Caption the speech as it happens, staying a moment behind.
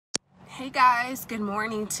Hey guys, good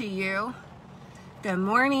morning to you. Good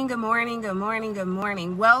morning, good morning, good morning, good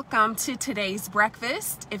morning. Welcome to today's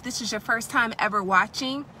breakfast. If this is your first time ever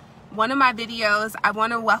watching one of my videos, I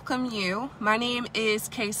want to welcome you. My name is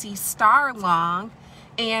Kacie Starlong,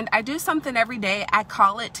 and I do something every day. I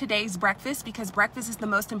call it today's breakfast because breakfast is the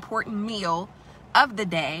most important meal of the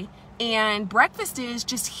day. And breakfast is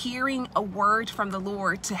just hearing a word from the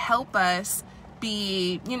Lord to help us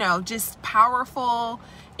be, just powerful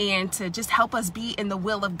and to just help us be in the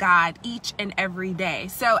will of God each and every day.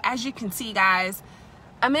 So as you can see, guys,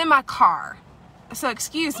 I'm in my car. So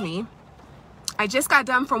excuse me. I just got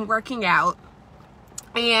done from working out.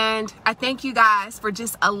 And I thank you guys for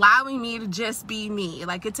just allowing me to just be me.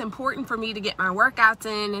 Like, it's important for me to get my workouts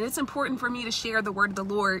in, and it's important for me to share the word of the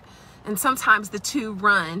Lord. And sometimes the two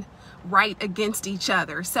run right against each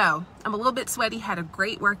other. So I'm a little bit sweaty, had a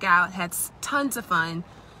great workout, had tons of fun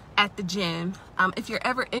at the gym. If you're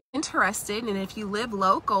ever interested, and if you live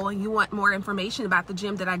local and you want more information about the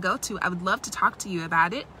gym that I go to, I would love to talk to you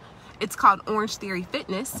about it. It's called Orange Theory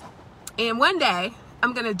Fitness. And one day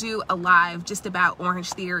I'm going to do a live just about Orange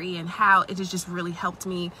Theory and how it has just really helped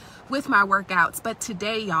me with my workouts. But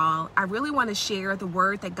today, y'all, I really want to share the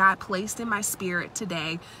word that God placed in my spirit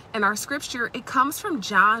today. And our scripture, it comes from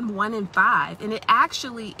John 1:5, and it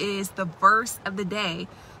actually is the verse of the day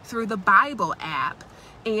through the Bible app.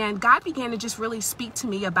 And God began to just really speak to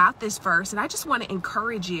me about this verse. And I just want to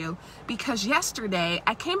encourage you, because yesterday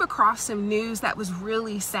I came across some news that was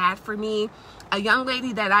really sad for me. A young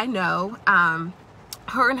lady that I know,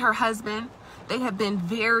 her and her husband, they have been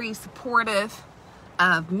very supportive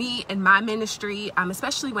of me and my ministry,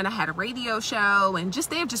 especially when I had a radio show, and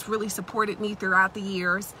they have just really supported me throughout the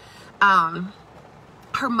years.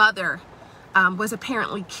 Her mother was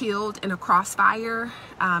apparently killed in a crossfire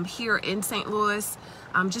here in St. Louis.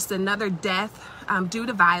 Just another death due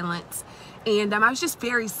to violence. And I was just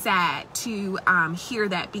very sad to hear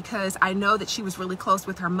that, because I know that she was really close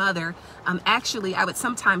with her mother. Actually, I would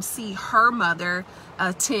sometimes see her mother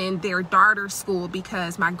attend their daughter's school,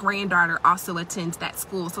 because my granddaughter also attends that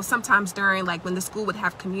school. So sometimes during, when the school would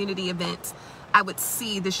have community events, I would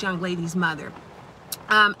see this young lady's mother.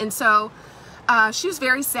 And so she was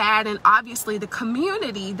very sad, and obviously the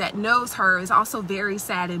community that knows her is also very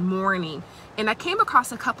sad and mourning. And I came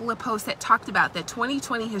across a couple of posts that talked about that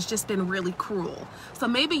 2020 has just been really cruel. So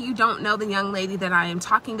maybe you don't know the young lady that I am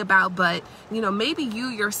talking about, but maybe you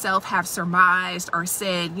yourself have surmised or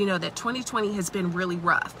said, that 2020 has been really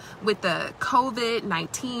rough with the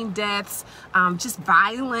COVID-19 deaths, just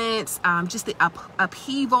violence, just the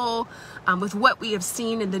upheaval, with what we have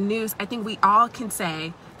seen in the news. I think we all can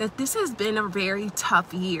say that this has been a very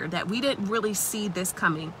tough year, that we didn't really see this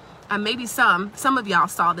coming. Maybe some of y'all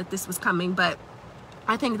saw that this was coming, but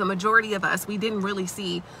I think the majority of us, we didn't really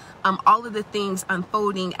see all of the things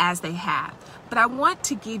unfolding as they have. But I want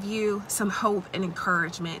to give you some hope and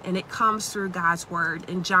encouragement, and it comes through God's word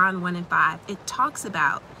in John 1:5. It talks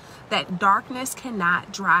about that darkness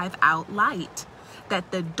cannot drive out light,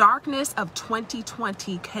 that the darkness of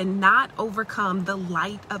 2020 cannot overcome the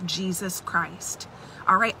light of Jesus Christ.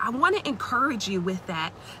 All right, I want to encourage you with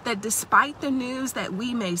that despite the news that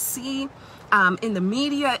we may see in the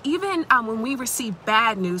media, even when we receive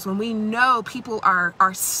bad news, when we know people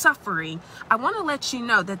are suffering, I want to let you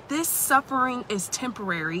know that this suffering is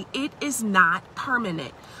temporary. It is not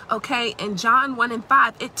permanent. Okay, in John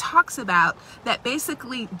 1:5, it talks about that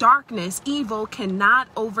basically darkness, evil, cannot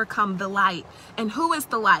overcome the light. And who is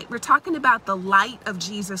the light? We're talking about the light of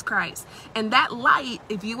Jesus Christ. And that light,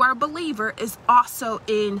 if you are a believer, is also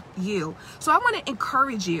in you. So I want to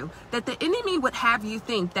encourage you that the enemy would have you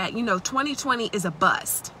think that, 2020 is a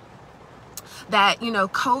bust, that,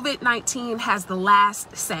 COVID-19 has the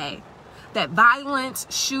last say, that violence,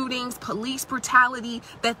 shootings, police brutality,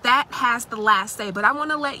 that has the last say. But I want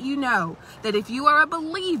to let you know that if you are a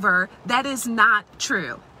believer, that is not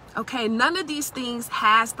true. Okay, none of these things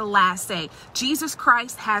has the last say. Jesus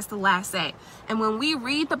Christ has the last say. And when we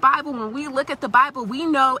read the Bible, when we look at the Bible, we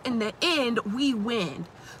know in the end we win.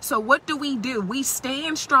 So what do? We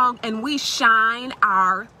stand strong and we shine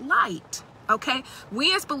our light. Okay,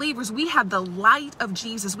 we as believers, we have the light of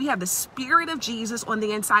Jesus. We have the Spirit of Jesus on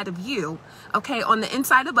the inside of you, okay, on the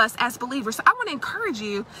inside of us as believers. So I want to encourage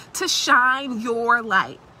you to shine your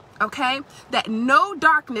light, okay, that no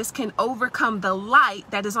darkness can overcome the light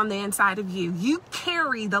that is on the inside of you. You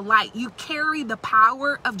carry the light. You carry the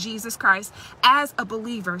power of Jesus Christ as a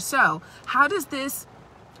believer. So what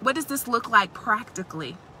does this look like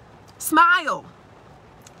practically? Smile.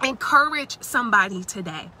 Encourage somebody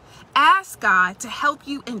today. Ask God to help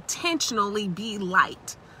you intentionally be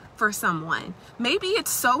light for someone. Maybe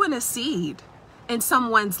it's sowing a seed in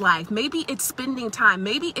someone's life. Maybe it's spending time.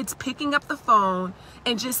 Maybe it's picking up the phone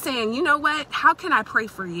and just saying, you know what? How can I pray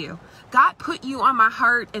for you? God put you on my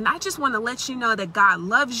heart, and I just want to let you know that God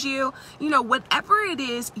loves you. You know, whatever it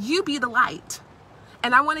is, you be the light.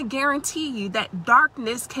 And I want to guarantee you that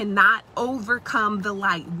darkness cannot overcome the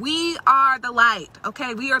light. We are the light,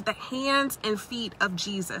 okay? We are the hands and feet of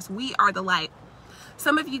Jesus. We are the light.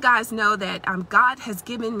 Some of you guys know that God has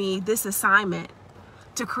given me this assignment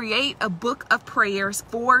to create a book of prayers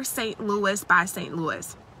for St. Louis by St.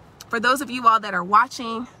 Louis. For those of you all that are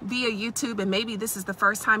watching via YouTube, and maybe this is the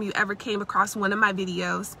first time you ever came across one of my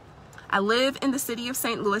videos, I live in the city of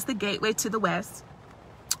St. Louis, the gateway to the West.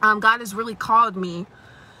 God has really called me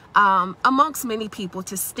amongst many people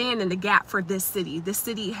to stand in the gap for this city. This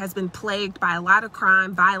city has been plagued by a lot of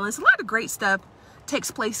crime, violence, a lot of great stuff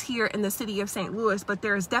takes place here in the city of St. Louis, but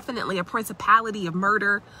there is definitely a principality of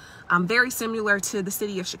murder, very similar to the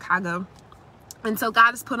city of Chicago. And so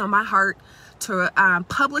God has put on my heart to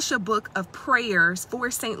publish a book of prayers for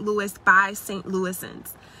St. Louis by St.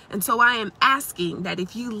 Louisans. And so I am asking that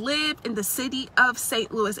if you live in the city of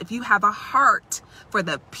St. Louis, if you have a heart for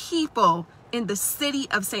the people in the city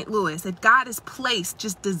of St. Louis, if God has placed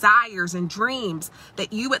just desires and dreams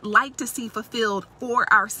that you would like to see fulfilled for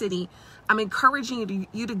our city, I'm encouraging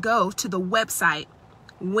you to go to the website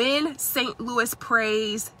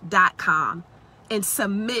whenstlouisprays.com and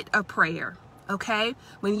submit a prayer. Okay?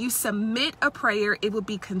 When you submit a prayer, it will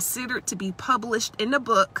be considered to be published in a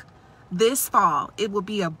book this fall. It will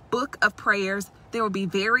be a book of prayers. There will be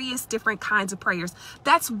various different kinds of prayers.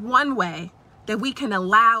 That's one way that we can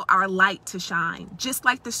allow our light to shine. Just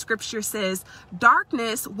like the scripture says,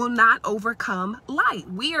 darkness will not overcome light.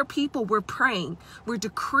 We are people, we're praying, we're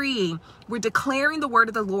decreeing, we're declaring the word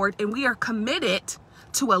of the Lord, and we are committed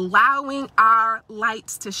to allowing our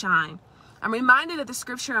lights to shine. I'm reminded of the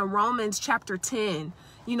scripture in Romans chapter 10,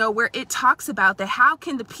 you know, where it talks about that how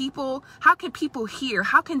can people hear,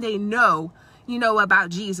 how can they know, you know,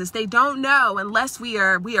 about Jesus? They don't know unless we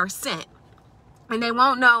are sent. And they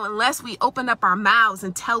won't know unless we open up our mouths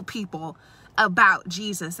and tell people about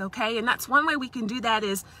Jesus, okay? And that's one way we can do that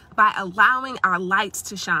is by allowing our lights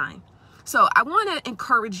to shine. So I want to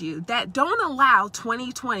encourage you that don't allow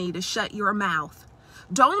 2020 to shut your mouth.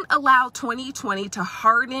 Don't allow 2020 to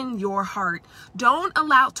harden your heart. Don't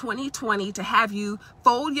allow 2020 to have you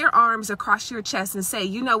fold your arms across your chest and say,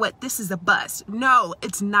 you know what, this is a bust. No,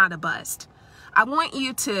 it's not a bust. I want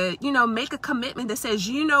you to, you know, make a commitment that says,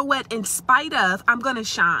 you know what, in spite of, I'm going to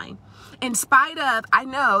shine. In spite of, I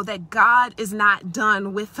know that God is not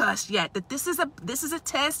done with us yet, that this is a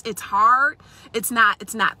test. It's hard. It's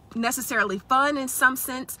not necessarily fun in some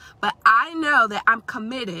sense, but I know that I'm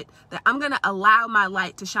committed, that I'm going to allow my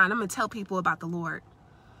light to shine. I'm going to tell people about the Lord.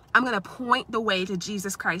 I'm going to point the way to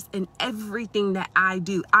Jesus Christ in everything that I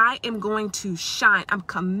do. I am going to shine. I'm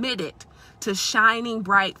committed to shining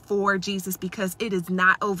bright for Jesus because it is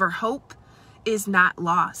not over. Hope is not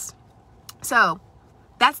lost. So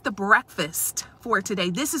that's the breakfast for today.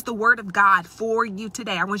 This is the word of God for you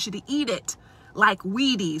today. I want you to eat it like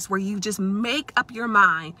Wheaties, where you just make up your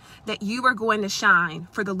mind that you are going to shine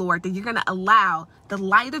for the Lord, that you're going to allow the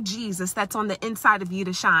light of Jesus that's on the inside of you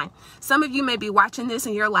to shine. Some of you may be watching this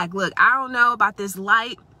and you're like, look, I don't know about this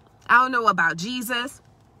light. I don't know about Jesus.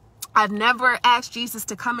 I've never asked Jesus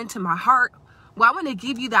to come into my heart. Well, I want to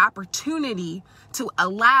give you the opportunity to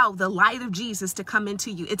allow the light of Jesus to come into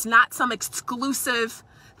you. It's not some exclusive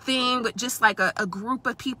thing with just like a group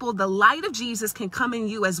of people. The light of Jesus can come in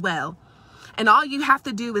you as well. And all you have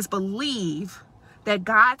to do is believe that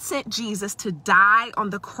God sent Jesus to die on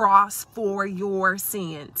the cross for your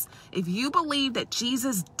sins. If you believe that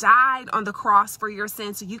Jesus died on the cross for your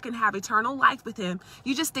sins so you can have eternal life with him,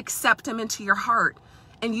 you just accept him into your heart.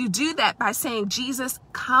 And you do that by saying, Jesus,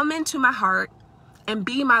 come into my heart and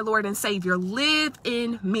be my Lord and Savior. Live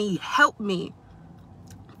in me. Help me.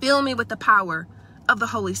 Fill me with the power of the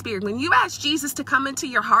Holy Spirit. When you ask Jesus to come into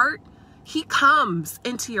your heart, he comes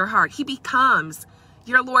into your heart. He becomes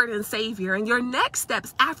your Lord and Savior. And your next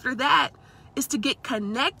steps after that is to get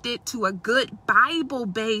connected to a good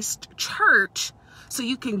Bible-based church so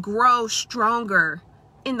you can grow stronger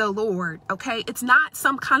in the Lord. Okay? It's not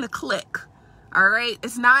some kind of clique. All right.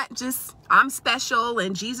 It's not just I'm special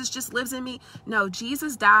and Jesus just lives in me. No,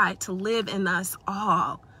 Jesus died to live in us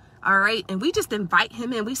all. All right. And we just invite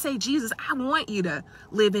him in. We say, Jesus, I want you to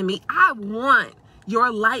live in me. I want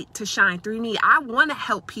your light to shine through me. I want to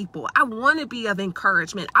help people. I want to be of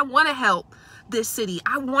encouragement. I want to help this city.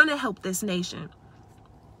 I want to help this nation.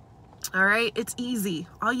 All right. It's easy.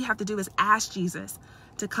 All you have to do is ask Jesus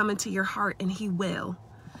to come into your heart and he will.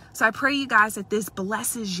 So I pray, you guys, that this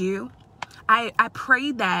blesses you. I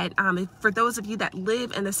pray that for those of you that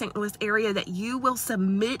live in the St. Louis area, that you will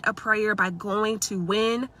submit a prayer by going to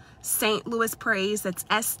Win St. Louis Praise. That's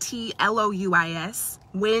STLOUIS,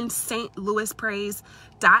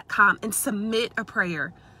 winstlouispraise.com, and submit a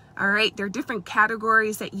prayer. All right. There are different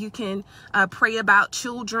categories that you can pray about: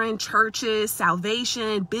 children, churches,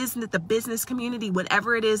 salvation, business, the business community,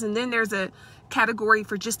 whatever it is. And then there's a category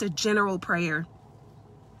for just a general prayer.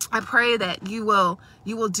 I pray that you will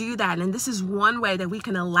do that. And this is one way that we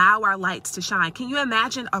can allow our lights to shine. Can you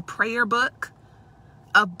imagine a prayer book,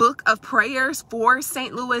 a book of prayers for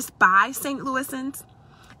St. Louis by St. Louisans?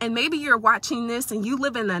 And maybe you're watching this and you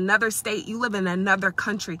live in another state, you live in another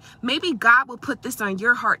country. Maybe God will put this on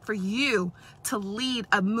your heart for you to lead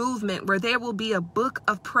a movement where there will be a book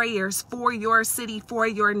of prayers for your city, for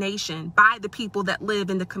your nation, by the people that live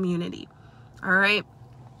in the community. All right.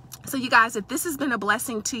 So you guys, if this has been a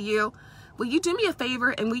blessing to you, will you do me a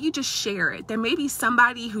favor and will you just share it? There may be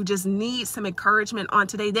somebody who just needs some encouragement on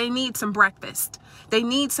today. They need some breakfast. They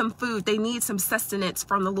need some food. They need some sustenance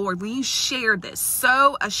from the Lord. Will you share this?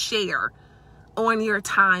 Sow a share on your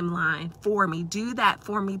timeline for me. Do that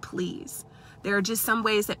for me, please. There are just some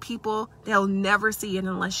ways that people, they'll never see it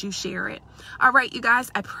unless you share it. All right, you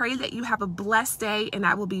guys, I pray that you have a blessed day, and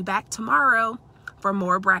I will be back tomorrow for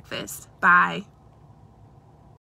more breakfast. Bye.